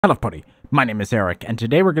Hello everybody, my name is Eric, and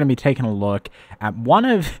today we're going to be taking a look at one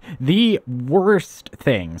of the worst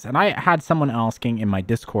things. And I had someone asking in my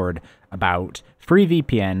Discord about free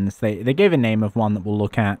VPNs. They gave a name of one that we'll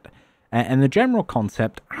look at. And the general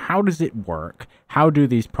concept, how does it work? How do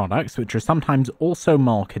these products, which are sometimes also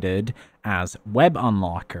marketed as web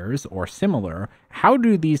unlockers or similar, how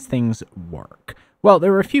do these things work? Well,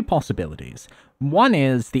 there are a few possibilities. One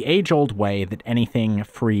is the age-old way that anything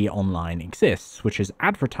free online exists, which is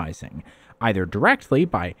advertising, either directly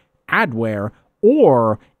by adware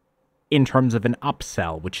or in terms of an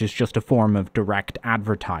upsell, which is just a form of direct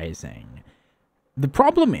advertising. The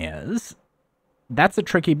problem is, that's a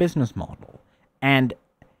tricky business model, and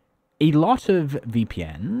a lot of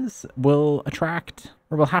VPNs will attract,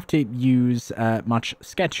 or will have to use much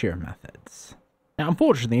sketchier methods. Now,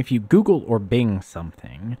 unfortunately, if you Google or Bing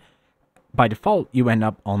something, by default, you end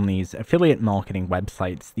up on these affiliate marketing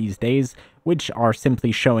websites these days, which are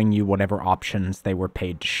simply showing you whatever options they were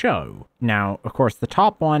paid to show. Now, of course, the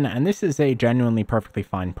top one, and this is a genuinely perfectly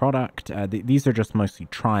fine product, these are just mostly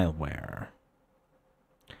trialware.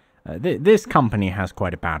 This company has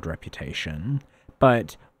quite a bad reputation,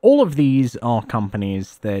 but all of these are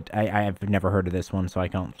companies that, I have never heard of this one, so I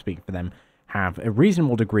can't speak for them, have a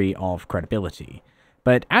reasonable degree of credibility.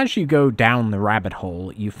 But as you go down the rabbit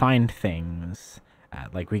hole, you find things,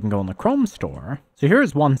 like we can go on the Chrome store. So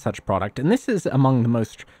here's one such product, and this is among the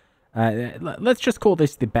most, let's just call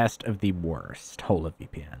this the best of the worst,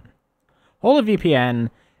 HoloVPN. HoloVPN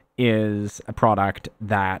is a product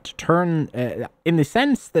that in the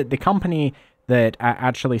sense that the company that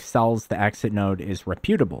actually sells the exit node is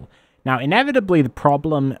reputable. Now, inevitably, the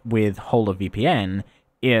problem with HoloVPN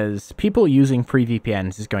is people using free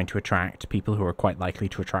VPNs is going to attract people who are quite likely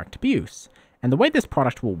to attract abuse. And the way this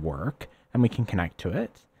product will work, and we can connect to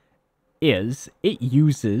it, is it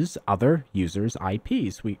uses other users'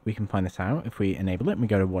 IPs. We can find this out if we enable it and we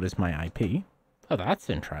go to what is my IP. Oh, that's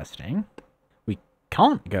interesting. We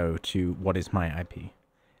can't go to what is my IP.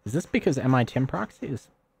 Is this because MITM proxy is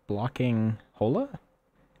blocking Hola?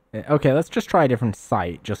 Okay, let's just try a different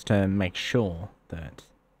site just to make sure that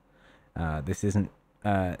this isn't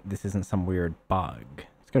some weird bug.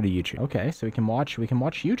 Let's go to YouTube. Okay, so we can watch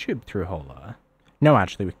YouTube through Hola. No,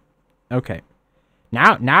 actually, okay.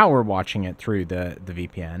 Now we're watching it through the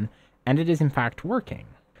VPN, and it is in fact working.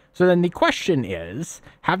 So then the question is,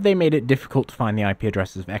 have they made it difficult to find the IP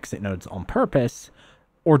addresses of exit nodes on purpose,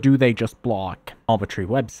 or do they just block arbitrary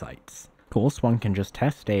websites? Of course, one can just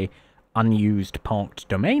test a unused parked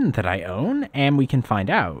domain that I own, and we can find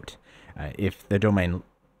out if the domain...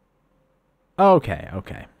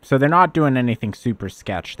 Okay. So they're not doing anything super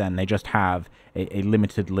sketch then. They just have a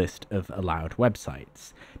limited list of allowed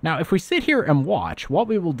websites. Now, if we sit here and watch, what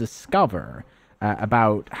we will discover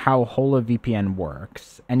about how HoloVPN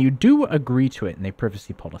works, and you do agree to it in the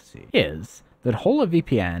privacy policy, is that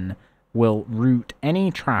HoloVPN will route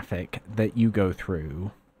any traffic that you go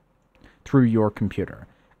through your computer.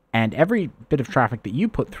 And every bit of traffic that you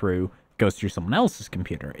put through goes through someone else's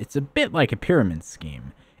computer. It's a bit like a pyramid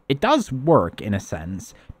scheme. It does work, in a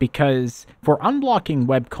sense, because for unblocking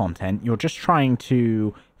web content, you're just trying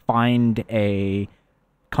to find a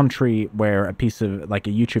country where a piece of, like, a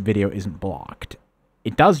YouTube video isn't blocked.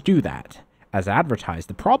 It does do that, as advertised.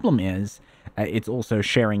 The problem is, it's also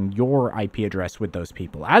sharing your IP address with those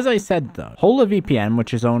people. As I said, though, HoloVPN,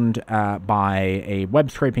 which is owned by a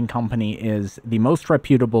web scraping company, is the most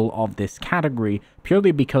reputable of this category,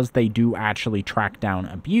 purely because they do actually track down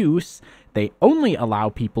abuse. They only allow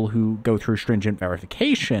people who go through stringent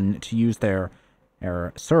verification to use their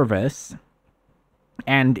service.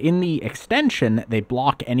 And in the extension, they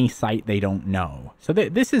block any site they don't know. So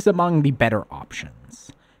this is among the better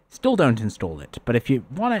options. Still don't install it, but if you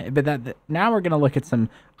want to, but now we're going to look at some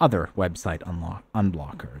other website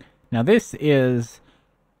unblocker. Now this is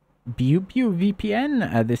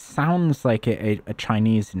VPN. This sounds like a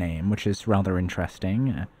Chinese name, which is rather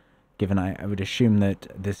interesting, given I would assume that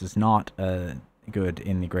this is not good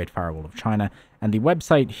in the Great Firewall of China. And the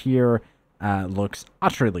website here looks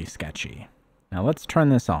utterly sketchy. Now let's turn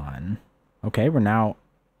this on. Okay, we're now...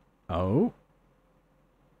 Oh.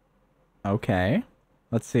 Okay.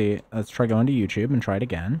 Let's see. Let's try going to YouTube and try it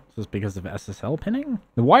again. This is because of SSL pinning.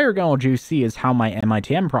 The wire gauge you see is how my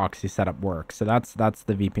MITM proxy setup works. So that's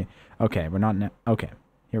the VPN. Okay, we're not... Okay,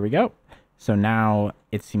 here we go. So now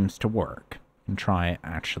it seems to work. And try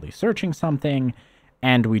actually searching something,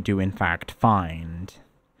 and we do in fact find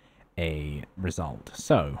a result.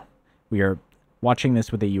 So we are watching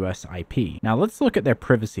this with a US IP. Now let's look at their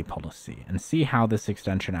privacy policy and see how this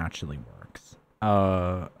extension actually works.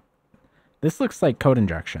 This looks like code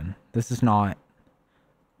injection. This is not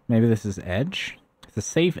Maybe this is Edge. It's a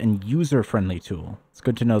safe and user-friendly tool. It's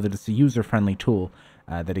good to know that it's a user-friendly tool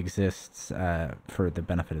that exists for the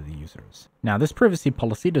benefit of the users. Now, this privacy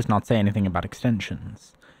policy does not say anything about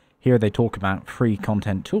extensions. Here they talk about free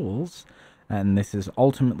content tools, and this is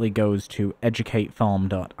ultimately goes to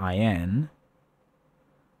educatefarm.in,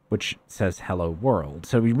 which says hello world.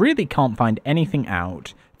 So we really can't find anything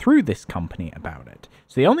out through this company about it.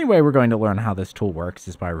 So the only way we're going to learn how this tool works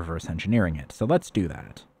is by reverse engineering it. So let's do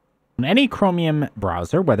that. On any Chromium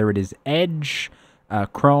browser, whether it is Edge,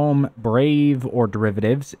 Chrome, Brave, or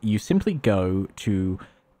derivatives, you simply go to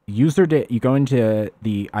you go into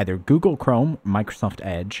the either Google Chrome, Microsoft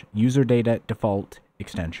Edge, user data default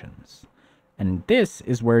extensions. And this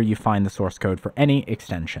is where you find the source code for any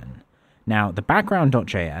extension. Now, the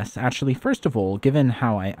background.js, actually, first of all, given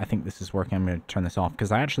how I think this is working, I'm going to turn this off,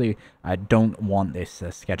 because I don't want this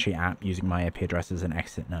sketchy app using my IP address as an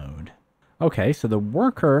exit node. Okay, so the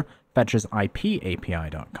worker fetches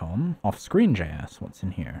ipapi.com. Off-screen.js, what's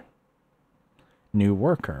in here? New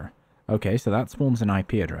worker. Okay, so that spawns an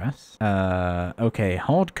IP address. Okay,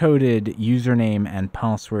 hard-coded username and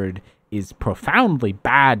password is profoundly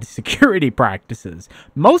bad security practices.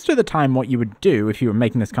 Most of the time what you would do if you were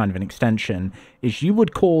making this kind of an extension is you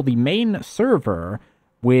would call the main server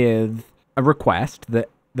with a request that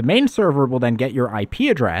the main server will then get your IP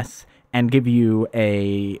address and give you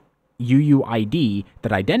a UUID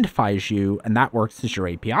that identifies you, and that works as your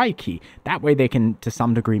API key. That way they can, to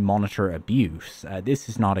some degree, monitor abuse. This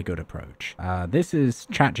is not a good approach. This is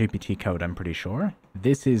ChatGPT code, I'm pretty sure.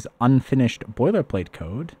 This is unfinished boilerplate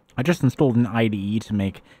code. I just installed an IDE to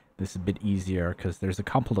make this a bit easier, because there's a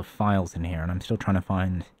couple of files in here, and I'm still trying to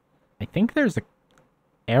find... I think there's a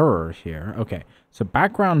error here. Okay, so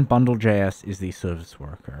background bundle.js is the service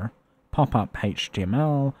worker. Pop-up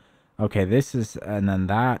HTML... Okay, this is, and then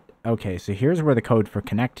that. Okay, so here's where the code for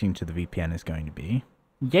connecting to the VPN is going to be.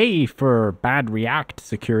 Yay for bad React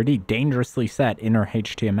security, dangerously set inner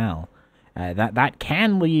HTML. That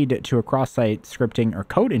can lead to a cross-site scripting or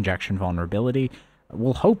code injection vulnerability.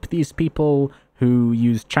 We'll hope these people who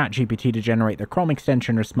use ChatGPT to generate their Chrome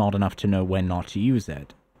extension are smart enough to know when not to use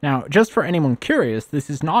it. Now, just for anyone curious, this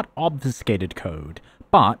is not obfuscated code,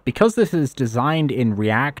 but because this is designed in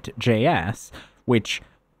React.js, which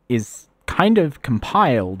is kind of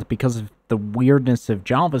compiled because of the weirdness of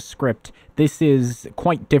JavaScript, this is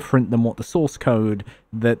quite different than what the source code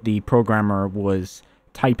that the programmer was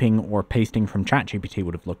typing or pasting from ChatGPT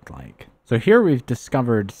would have looked like. So here we've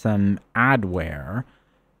discovered some adware.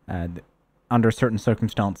 Under certain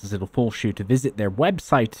circumstances, it'll force you to visit their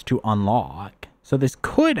websites to unlock. So this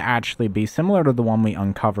could actually be similar to the one we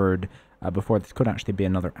uncovered before. This could actually be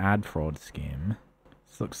another ad fraud scheme.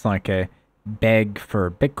 This looks like a beg for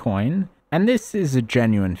Bitcoin, and this is a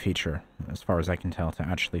genuine feature, as far as I can tell, to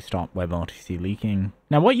actually stop WebRTC leaking.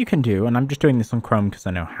 Now, what you can do, and I'm just doing this on Chrome because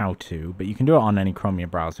I know how to, but you can do it on any Chromium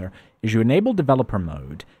browser, is you enable developer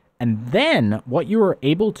mode, and then what you are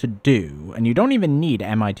able to do, and you don't even need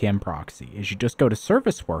MITM proxy, is you just go to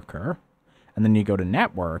service worker, and then you go to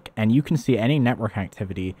network, and you can see any network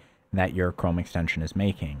activity that your Chrome extension is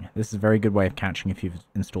making. This is a very good way of catching if you've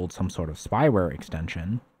installed some sort of spyware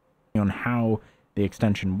extension. On how the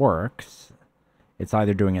extension works, it's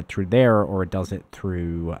either doing it through there or it does it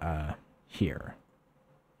through here.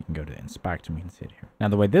 You can go to inspect and we can see it here. Now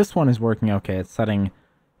the way this one is working, okay, it's setting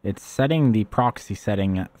the proxy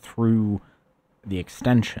setting through the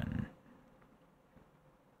extension.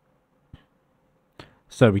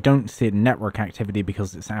 So we don't see network activity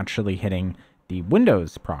because it's actually hitting the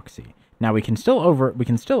Windows proxy. Now we can still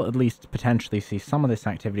at least potentially see some of this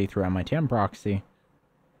activity through MITM proxy.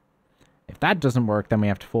 If that doesn't work, then we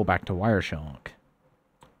have to fall back to Wireshark.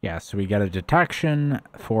 Yeah, so we get a detection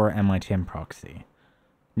for MITM proxy.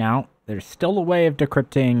 Now, there's still a way of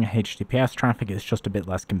decrypting HTTPS traffic, it's just a bit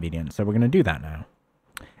less convenient, so we're going to do that now.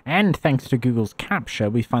 And thanks to Google's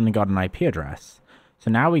CAPTCHA, we finally got an IP address. So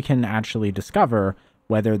now we can actually discover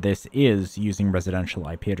whether this is using residential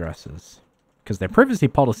IP addresses. Because their privacy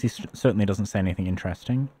policy certainly doesn't say anything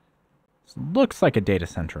interesting. It looks like a data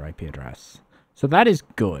center IP address. So that is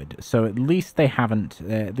good. So at least they haven't,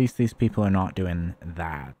 at least these people are not doing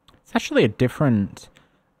that. It's actually a different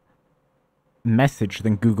message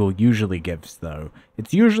than Google usually gives, though.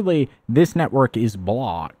 It's usually, this network is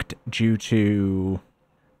blocked due to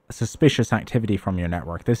suspicious activity from your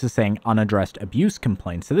network. This is saying unaddressed abuse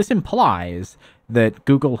complaints. So this implies that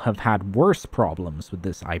Google have had worse problems with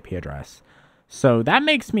this IP address. So that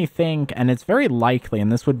makes me think, and it's very likely,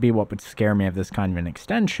 and this would be what would scare me of this kind of an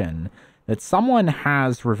extension, that someone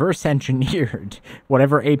has reverse engineered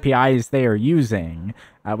whatever APIs they are using,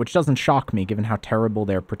 which doesn't shock me given how terrible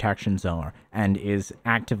their protections are, and is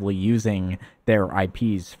actively using their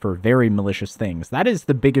IPs for very malicious things. That is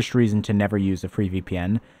the biggest reason to never use a free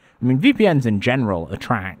VPN. I mean, VPNs in general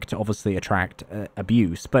obviously attract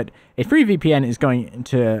abuse, but a free VPN is going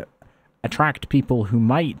to attract people who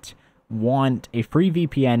might want a free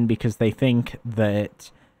VPN because they think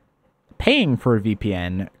that paying for a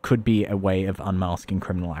VPN could be a way of unmasking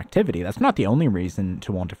criminal activity. That's not the only reason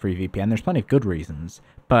to want a free VPN. There's plenty of good reasons,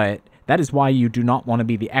 but that is why you do not want to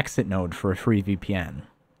be the exit node for a free VPN.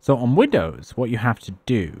 So on Windows, what you have to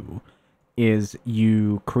do is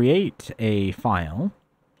you create a file,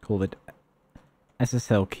 call it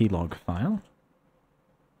SSL keylog file.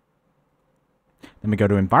 Then we go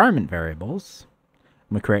to environment variables,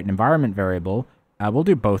 and we create an environment variable. We'll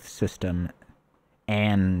do both system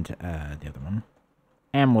and the other one.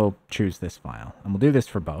 And we'll choose this file. And we'll do this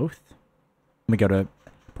for both. We go to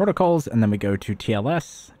protocols, and then we go to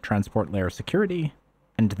TLS, transport layer security,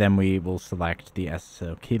 and then we will select the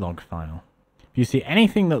SSL keylog file. If you see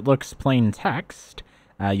anything that looks plain text,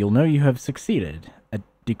 you'll know you have succeeded at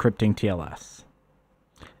decrypting TLS.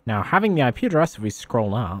 Now, having the IP address, if we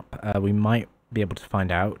scroll up, we might be able to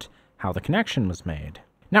find out how the connection was made.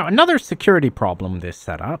 Now, another security problem with this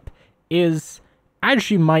setup is, as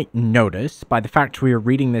you might notice by the fact we are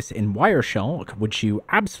reading this in Wireshark, which you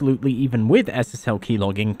absolutely, even with SSL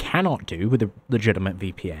keylogging, cannot do with a legitimate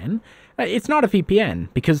VPN, it's not a VPN,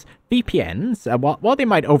 because VPNs, while they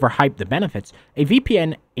might overhype the benefits, a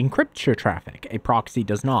VPN encrypts your traffic. A proxy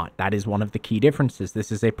does not. That is one of the key differences.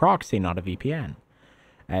 This is a proxy, not a VPN.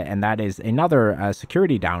 And that is another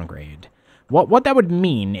security downgrade. What that would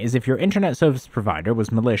mean is if your internet service provider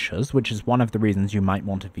was malicious, which is one of the reasons you might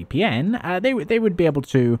want a VPN, they would be able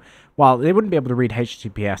to, well, they wouldn't be able to read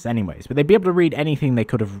HTTPS anyways, but they'd be able to read anything they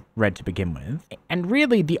could have read to begin with. And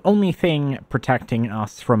really, the only thing protecting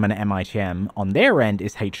us from an MITM on their end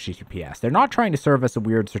is HTTPS. They're not trying to serve us a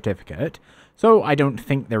weird certificate, so I don't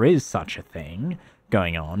think there is such a thing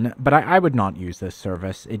going on, but I would not use this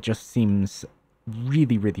service. It just seems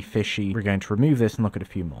really, really fishy. We're going to remove this and look at a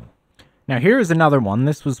few more. Now, here is another one.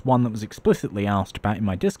 This was one that was explicitly asked about in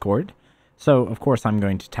my Discord, so of course I'm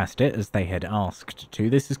going to test it as they had asked to.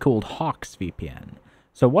 This is called Hawks VPN.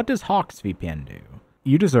 So what does Hawks VPN do?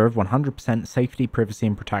 You deserve 100% safety, privacy,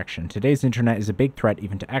 and protection. Today's internet is a big threat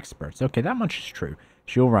even to experts. Okay, that much is true.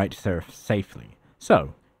 It's your right to surf safely.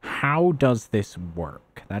 So, how does this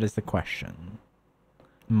work? That is the question.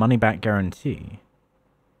 Money back guarantee.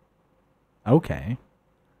 Okay.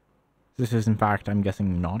 This is, in fact, I'm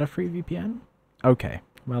guessing, not a free VPN? Okay,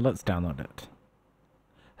 well, let's download it.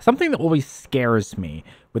 Something that always scares me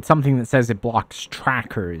with something that says it blocks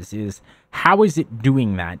trackers is, how is it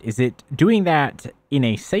doing that? Is it doing that in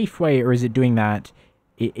a safe way, or is it doing that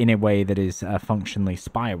in a way that is functionally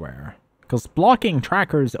spyware? Because blocking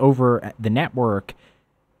trackers over the network,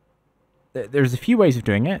 there's a few ways of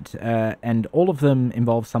doing it, and all of them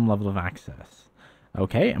involve some level of access.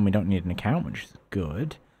 Okay, and we don't need an account, which is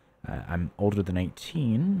good. I'm older than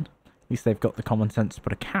 18. At least they've got the common sense to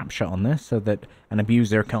put a captcha on this so that an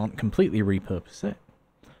abuser can't completely repurpose it.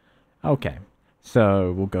 Okay,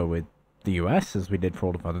 so we'll go with the US as we did for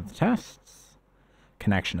all of other tests.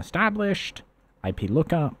 Connection established. IP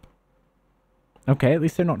lookup. Okay, at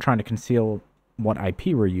least they're not trying to conceal what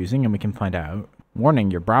IP we're using, and we can find out.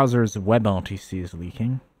 Warning, your browser's WebRTC is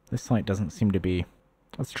leaking. This site doesn't seem to be...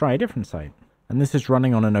 Let's try a different site. And this is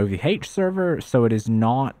running on an OVH server, so it is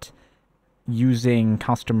not using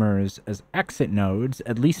customers as exit nodes,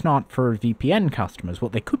 at least not for VPN customers.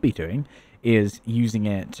 What they could be doing is using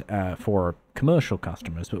it for commercial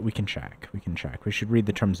customers, but we can check. We should read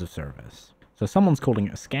the terms of service. So someone's calling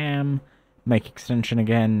it a scam, make extension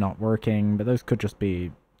again, not working, but those could just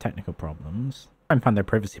be technical problems. Try and find their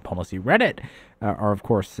privacy policy. Reddit are, of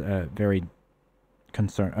course, very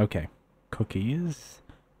concerned. Okay, cookies.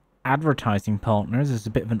 Advertising partners is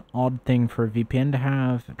a bit of an odd thing for a VPN to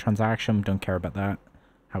have. Transaction, don't care about that.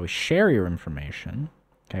 How we share your information.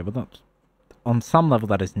 Okay, well, that's, on some level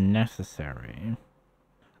that is necessary.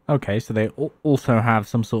 Okay, so they also have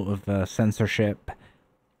some sort of censorship.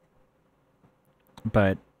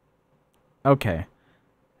 But, okay.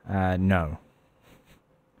 No.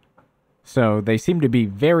 So they seem to be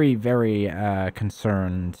very, very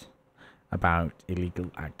concerned about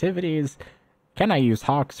illegal activities. Can I use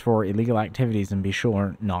Hawks for illegal activities and be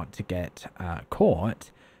sure not to get caught?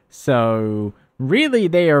 So, really,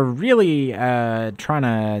 they are really trying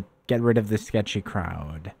to get rid of the sketchy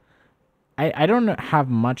crowd. I don't have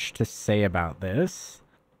much to say about this.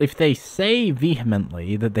 if they say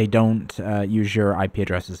vehemently that they don't use your IP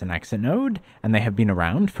address as an exit node, and they have been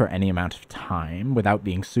around for any amount of time without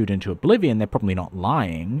being sued into oblivion, they're probably not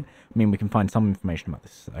lying. I mean, we can find some information about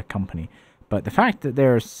this company. But the fact that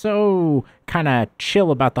they're so kind of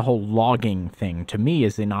chill about the whole logging thing, to me,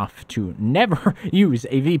 is enough to never use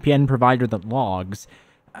a VPN provider that logs.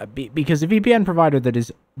 Because a VPN provider that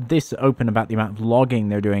is this open about the amount of logging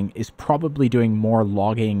they're doing is probably doing more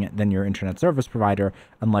logging than your internet service provider,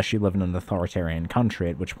 unless you live in an authoritarian country,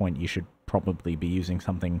 at which point you should probably be using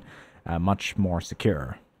something much more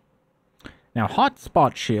secure. Now,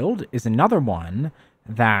 Hotspot Shield is another one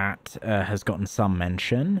that has gotten some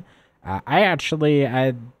mention.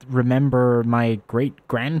 I remember my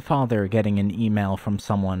great-grandfather getting an email from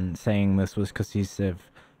someone saying this was because he's of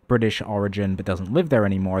British origin but doesn't live there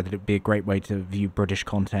anymore, that it'd be a great way to view British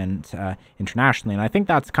content internationally, and I think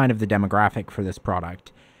that's kind of the demographic for this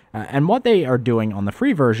product. And what they are doing on the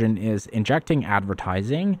free version is injecting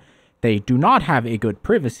advertising. They do not have a good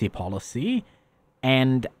privacy policy,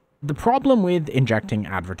 and the problem with injecting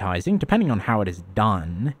advertising, depending on how it is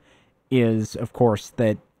done, is, of course,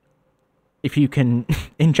 that if you can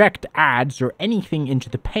inject ads or anything into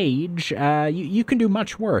the page, you can do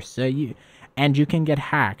much worse. And you can get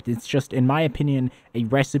hacked. It's just, in my opinion, a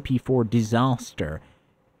recipe for disaster,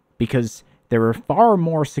 because there are far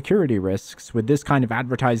more security risks with this kind of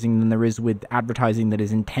advertising than there is with advertising that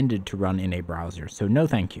is intended to run in a browser. So no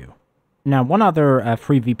thank you. Now, one other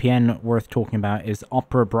free VPN worth talking about is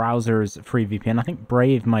Opera Browser's free VPN. I think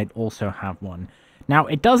Brave might also have one. Now,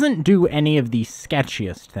 it doesn't do any of the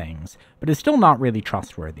sketchiest things, but it's still not really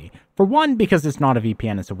trustworthy. For one, because it's not a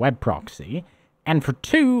VPN, it's a web proxy. And for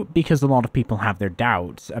two, because a lot of people have their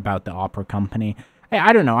doubts about the Opera company.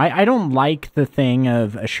 I don't know, I don't like the thing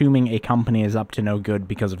of assuming a company is up to no good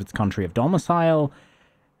because of its country of domicile,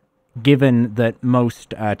 given that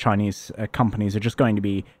most Chinese companies are just going to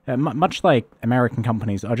be, much like American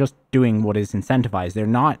companies, are just doing what is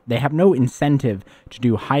incentivized. They have no incentive to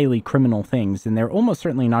do highly criminal things, and they're almost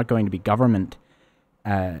certainly not going to be government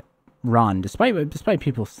run, despite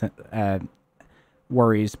people's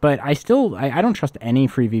worries. But I don't trust any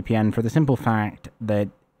free VPN for the simple fact that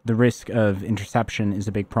the risk of interception is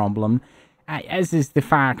a big problem, as is the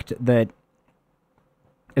fact that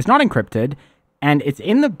it's not encrypted, and it's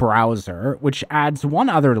in the browser, which adds one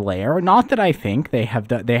other layer. Not that I think they have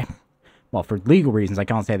done, well, for legal reasons, I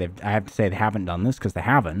can't say I have to say they haven't done this, because they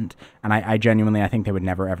haven't, and I genuinely, I think they would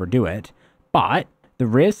never ever do it. But the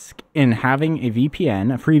risk in having a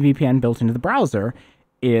VPN, a free VPN built into the browser,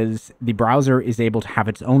 is the browser is able to have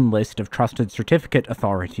its own list of trusted certificate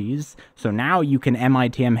authorities. So now you can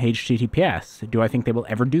MITM HTTPS. Do I think they will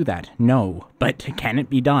ever do that? No. But can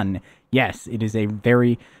it be done? Yes, it is a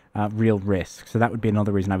very real risk. So that would be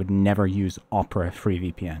another reason I would never use Opera free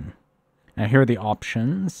VPN. Now here are the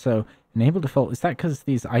options. So enable default, is that because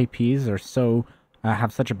these IPs are so,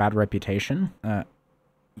 have such a bad reputation?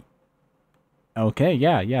 Okay,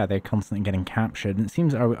 yeah, they're constantly getting captured. And it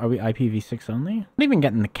seems, are we IPv6 only? I'm not even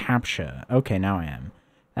getting the capture. Okay, now I am.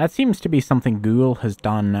 That seems to be something Google has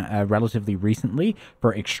done relatively recently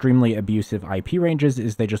for extremely abusive IP ranges,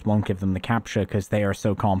 is they just won't give them the capture because they are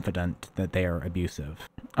so confident that they are abusive.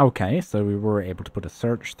 Okay, so we were able to put a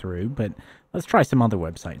search through, but let's try some other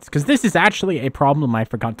websites, because this is actually a problem I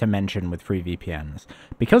forgot to mention with free VPNs.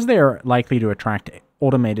 Because they are likely to attract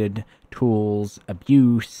automated tools,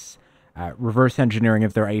 abuse, reverse engineering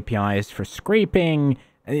of their APIs for scraping,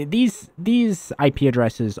 these IP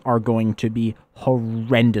addresses are going to be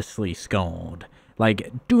horrendously scored.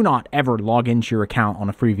 Like, do not ever log into your account on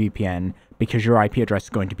a free VPN because your IP address is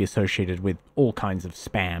going to be associated with all kinds of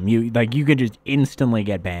spam. You could just instantly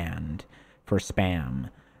get banned for spam.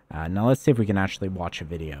 Now let's see if we can actually watch a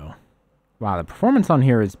video. Wow, the performance on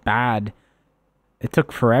here is bad. It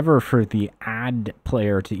took forever for the ad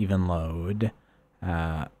player to even load.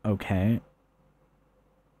 Okay.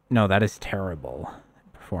 No, that is terrible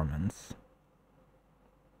performance.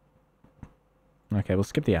 Okay, we'll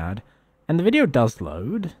skip the ad. And the video does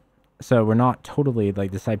load, so we're not totally,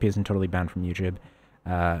 like, this IP isn't totally banned from YouTube.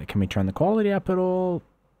 Can we turn the quality up at all?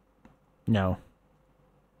 No.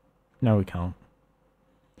 No, we can't.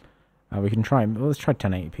 We can try, let's try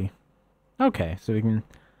 1080p. Okay, so we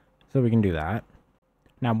can do that.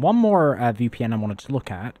 Now, one more VPN I wanted to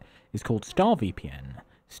look at is called StarVPN.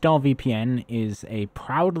 StarVPN is a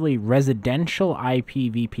proudly residential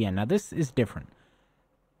IP VPN. Now, this is different,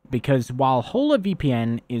 because while Hola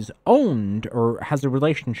VPN is owned or has a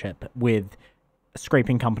relationship with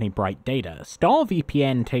scraping company Bright Data,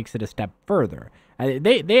 StarVPN takes it a step further.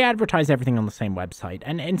 They advertise everything on the same website,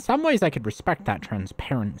 and in some ways I could respect that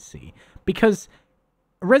transparency, because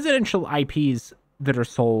residential IPs that are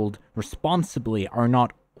sold responsibly are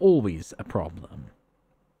not always a problem.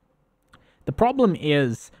 The problem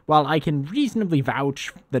is, while I can reasonably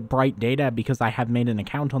vouch that Bright Data, because I have made an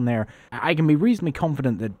account on there, I can be reasonably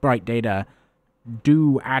confident that Bright Data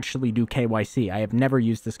do actually do KYC. I have never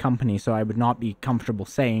used this company, so I would not be comfortable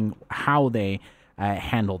saying how they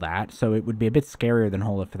handle that, so it would be a bit scarier than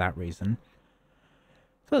Hola for that reason.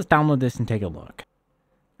 So let's download this and take a look.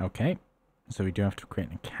 Okay, so we do have to create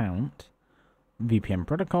an account. VPN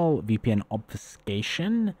protocol, VPN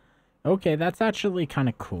obfuscation. Okay, that's actually kind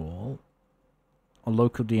of cool. A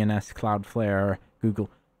local DNS, Cloudflare, Google.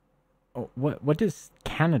 Oh, what does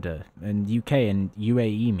Canada and UK and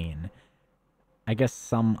UAE mean? I guess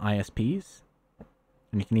some ISPs?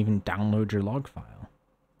 And you can even download your log file.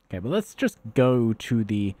 Okay, but let's just go to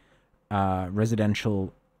the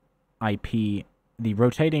residential IP, the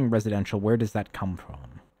rotating residential. Where does that come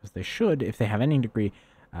from? Because they should, if they have any degree,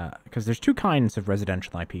 because there's two kinds of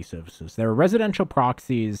residential IP services. There are residential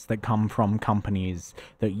proxies that come from companies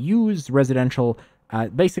that use residential.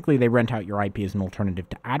 Basically, they rent out your IP as an alternative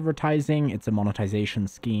to advertising. It's a monetization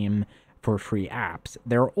scheme for free apps.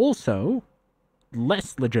 There are also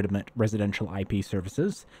less legitimate residential IP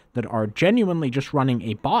services that are genuinely just running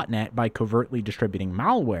a botnet by covertly distributing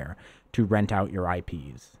malware to rent out your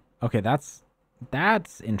IPs. Okay, that's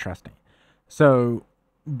interesting. So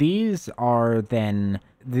these are then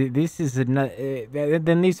then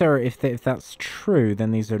these are, if that's true,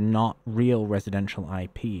 then these are not real residential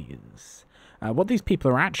IPs. What these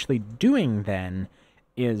people are actually doing then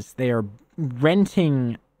is they are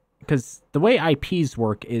renting, because the way IPs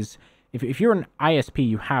work is if you're an ISP,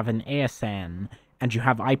 you have an ASN and you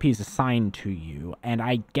have IPs assigned to you, and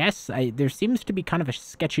I guess there seems to be kind of a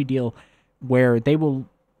sketchy deal where these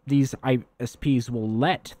ISPs will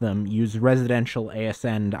let them use residential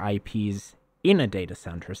ASN IPs in a data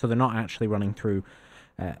center, so they're not actually running through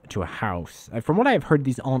to a house. From what I've heard,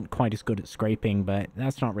 these aren't quite as good at scraping, but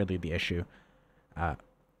that's not really the issue.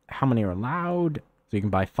 How many are allowed? So you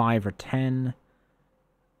can buy 5 or 10.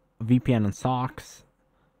 VPN and socks.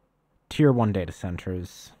 Tier 1 data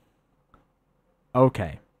centers.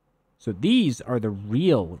 Okay. So these are the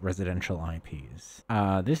real residential IPs.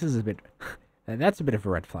 This is a bit... that's a bit of a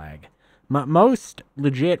red flag. Most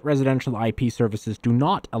legit residential IP services do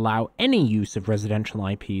not allow any use of residential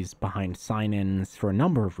IPs behind sign-ins for a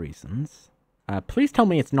number of reasons. Please tell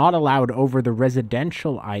me it's not allowed over the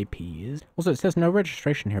residential IPs. Also, it says no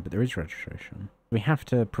registration here, but there is registration. We have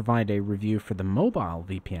to provide a review for the mobile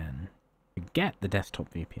VPN to get the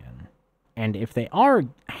desktop VPN. And if they are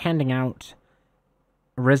handing out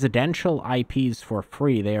residential IPs for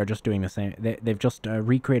free, they are just doing the same. They've just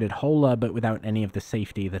recreated Hola, but without any of the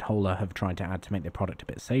safety that Hola have tried to add to make their product a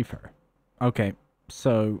bit safer. Okay,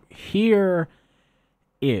 so here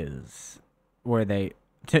is where they...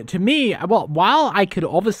 To me, well, while I could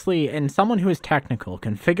obviously, and someone who is technical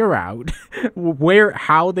can figure out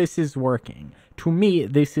how this is working, to me,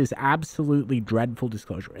 this is absolutely dreadful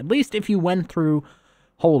disclosure. At least if you went through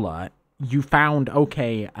Hola, you found,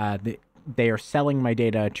 okay, they are selling my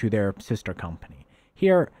data to their sister company.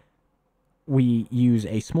 Here, we use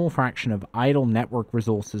a small fraction of idle network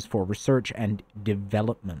resources for research and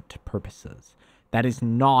development purposes. That is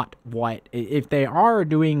not what... If they are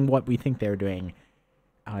doing what we think they're doing...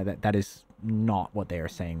 that is not what they are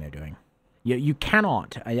saying they're doing. You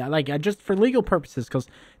cannot, just for legal purposes, because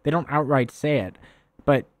they don't outright say it,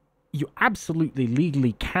 but you absolutely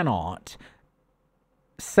legally cannot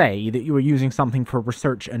say that you are using something for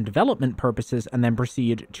research and development purposes and then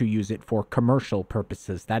proceed to use it for commercial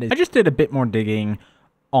purposes. That is, I just did a bit more digging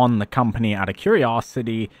on the company out of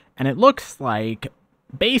curiosity, and it looks like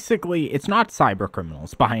basically it's not cyber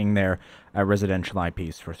criminals buying their residential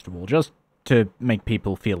IPs, first of all, just to make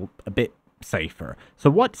people feel a bit safer. So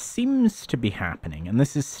what seems to be happening, and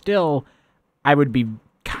this is still, I would be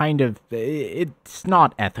kind of, it's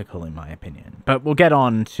not ethical in my opinion, but we'll get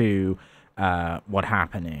on to what's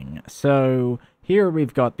happening. So here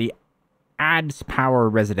we've got the ads power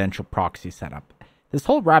residential proxy setup. This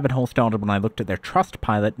whole rabbit hole started when I looked at their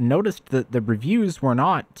Trustpilot and noticed that the reviews were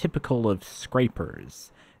not typical of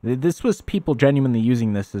scrapers. This was people genuinely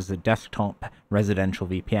using this as a desktop residential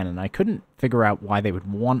VPN, and I couldn't figure out why they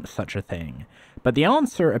would want such a thing. But the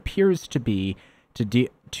answer appears to be to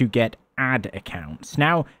get ad accounts.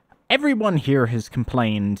 Now, everyone here has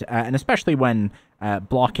complained, and especially when ad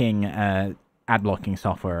blocking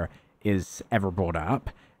software is ever brought up,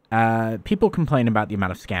 people complain about the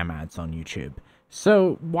amount of scam ads on YouTube.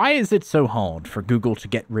 So why is it so hard for Google to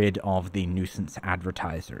get rid of the nuisance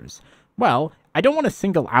advertisers? Well, I don't want to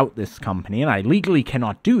single out this company, and I legally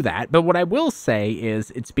cannot do that, but what I will say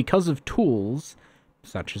is it's because of tools,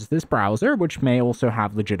 such as this browser, which may also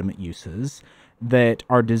have legitimate uses, that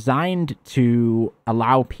are designed to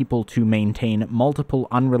allow people to maintain multiple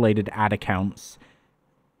unrelated ad accounts,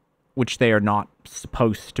 which they are not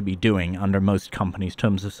supposed to be doing under most companies'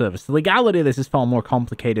 terms of service. The legality of this is far more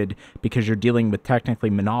complicated because you're dealing with technically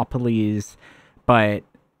monopolies, but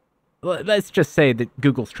let's just say that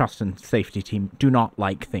Google's trust and safety team do not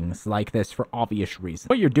like things like this for obvious reasons.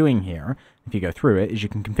 What you're doing here, if you go through it, is you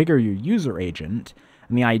can configure your user agent,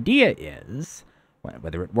 and the idea is,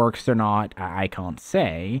 whether it works or not, I can't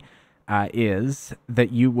say, is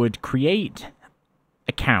that you would create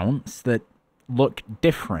accounts that look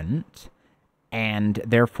different, and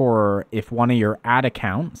therefore, if one of your ad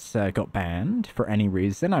accounts got banned for any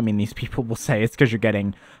reason, I mean, these people will say it's because you're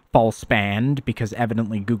getting false banned, because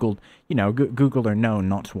evidently Google, Google are known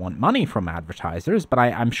not to want money from advertisers, but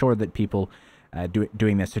I'm sure that people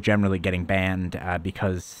doing this are generally getting banned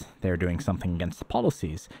because they're doing something against the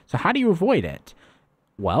policies. So how do you avoid it?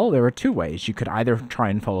 Well, there are two ways. You could either try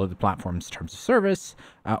and follow the platform's terms of service,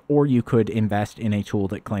 or you could invest in a tool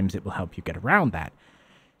that claims it will help you get around that.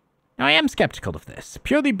 Now, I am skeptical of this,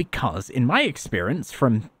 purely because, in my experience,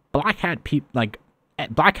 from Black Hat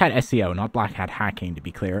SEO, not Black Hat hacking, to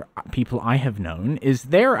be clear, people I have known, is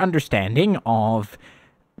their understanding of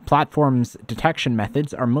platforms' detection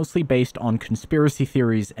methods are mostly based on conspiracy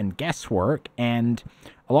theories and guesswork, and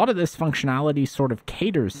a lot of this functionality sort of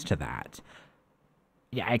caters to that.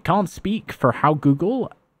 Yeah, I can't speak for how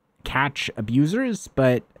Google catch abusers,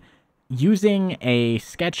 but using a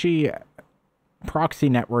sketchy proxy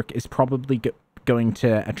network is probably going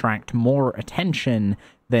to attract more attention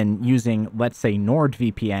than using, let's say,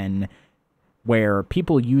 NordVPN, where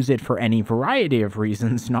people use it for any variety of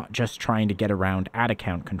reasons, not just trying to get around ad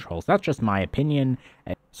account controls. That's just my opinion.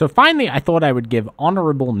 So finally, I thought I would give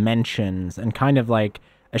honorable mentions and kind of like,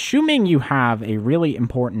 assuming you have a really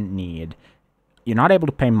important need, you're not able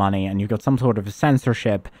to pay money, and you've got some sort of a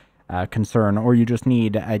censorship concern, or you just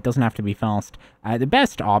need, it doesn't have to be fast. The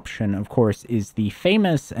best option, of course, is the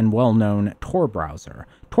famous and well-known Tor browser.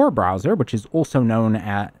 Tor browser, which is also known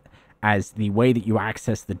as the way that you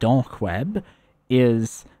access the dark web,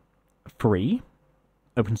 is free,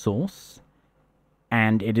 open source,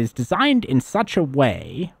 and it is designed in such a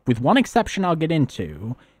way, with one exception I'll get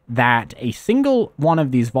into, that a single one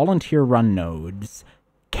of these volunteer-run nodes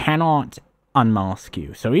cannot unmask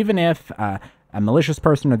you. So even if a malicious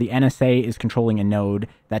person or the NSA is controlling a node,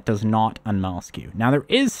 that does not unmask you. Now, there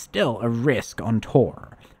is still a risk on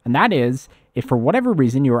Tor, and that is, if for whatever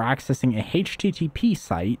reason you are accessing a HTTP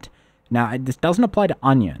site. Now, this doesn't apply to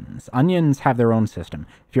onions. Onions have their own system.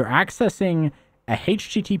 If you're accessing a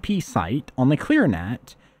HTTP site on the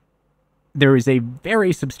ClearNet, there is a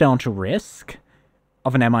very substantial risk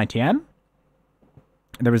of an MITM.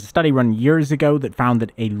 There was a study run years ago that found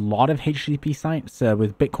that a lot of HTTP sites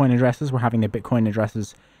with Bitcoin addresses were having their Bitcoin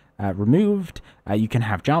addresses removed. You can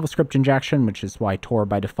have JavaScript injection, which is why Tor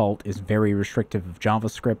by default is very restrictive of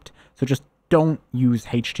JavaScript. So just don't use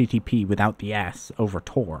HTTP without the S over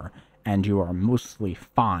Tor, and you are mostly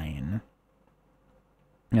fine.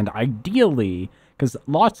 And ideally, because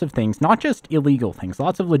lots of things, not just illegal things,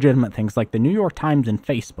 lots of legitimate things like the New York Times and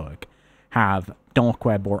Facebook have dark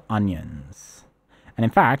web or onions. And in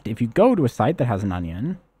fact, if you go to a site that has an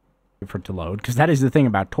onion, for it to load, because that is the thing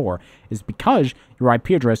about Tor, is because your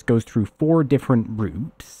IP address goes through 4 different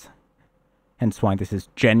routes, hence why this is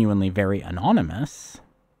genuinely very anonymous,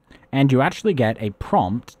 and you actually get a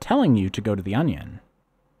prompt telling you to go to the onion,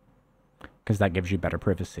 because that gives you better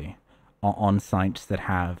privacy on sites that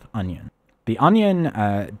have onion. The onion,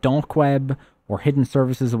 dark web, or hidden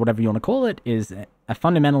services, or whatever you want to call it, is a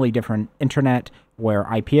fundamentally different internet where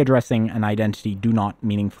IP addressing and identity do not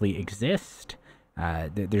meaningfully exist.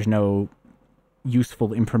 There's no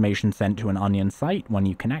useful information sent to an onion site when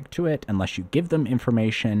you connect to it unless you give them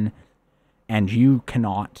information, and you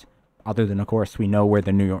cannot, other than, of course, we know where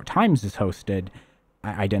the New York Times is hosted,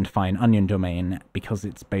 identify an onion domain because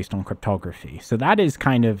it's based on cryptography. So that is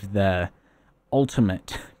kind of the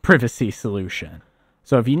ultimate privacy solution.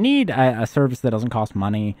 So if you need a service that doesn't cost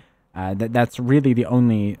money, that's really the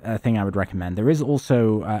only thing I would recommend. There is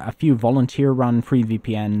also a few volunteer-run free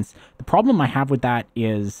VPNs. The problem I have with that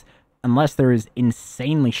is, unless there is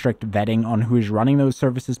insanely strict vetting on who is running those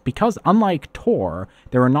services, because unlike Tor,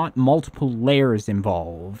 there are not multiple layers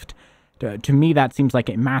involved. To me, that seems like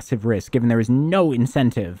a massive risk, given there is no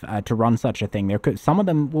incentive to run such a thing. Some of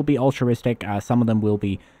them will be altruistic, some of them will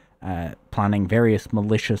be planning various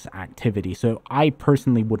malicious activity, so I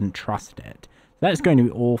personally wouldn't trust it. That's going to be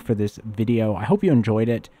all for this video. I hope you enjoyed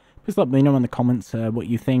it. Please let me know in the comments what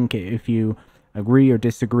you think, if you agree or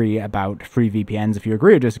disagree about free VPNs, if you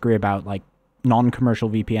agree or disagree about like non-commercial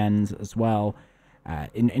VPNs as well.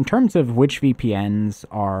 In terms of which VPNs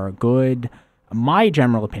are good, my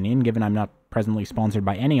general opinion, given I'm not presently sponsored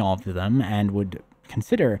by any of them and would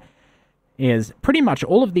consider, is pretty much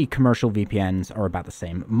all of the commercial VPNs are about the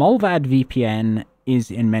same. Mullvad VPN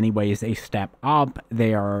is in many ways a step up.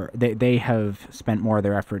 They have spent more of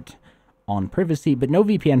their effort on privacy, but no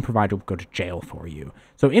VPN provider will go to jail for you.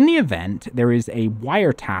 So in the event there is a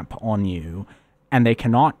wiretap on you and they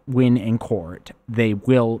cannot win in court, they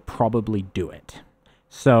will probably do it.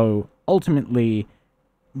 So ultimately,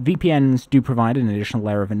 VPNs do provide an additional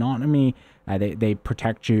layer of anonymity. They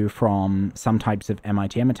protect you from some types of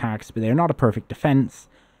MITM attacks, but they're not a perfect defense.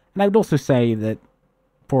 And I would also say that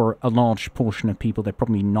for a large portion of people, they're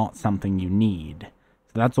probably not something you need.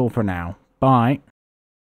 So that's all for now. Bye.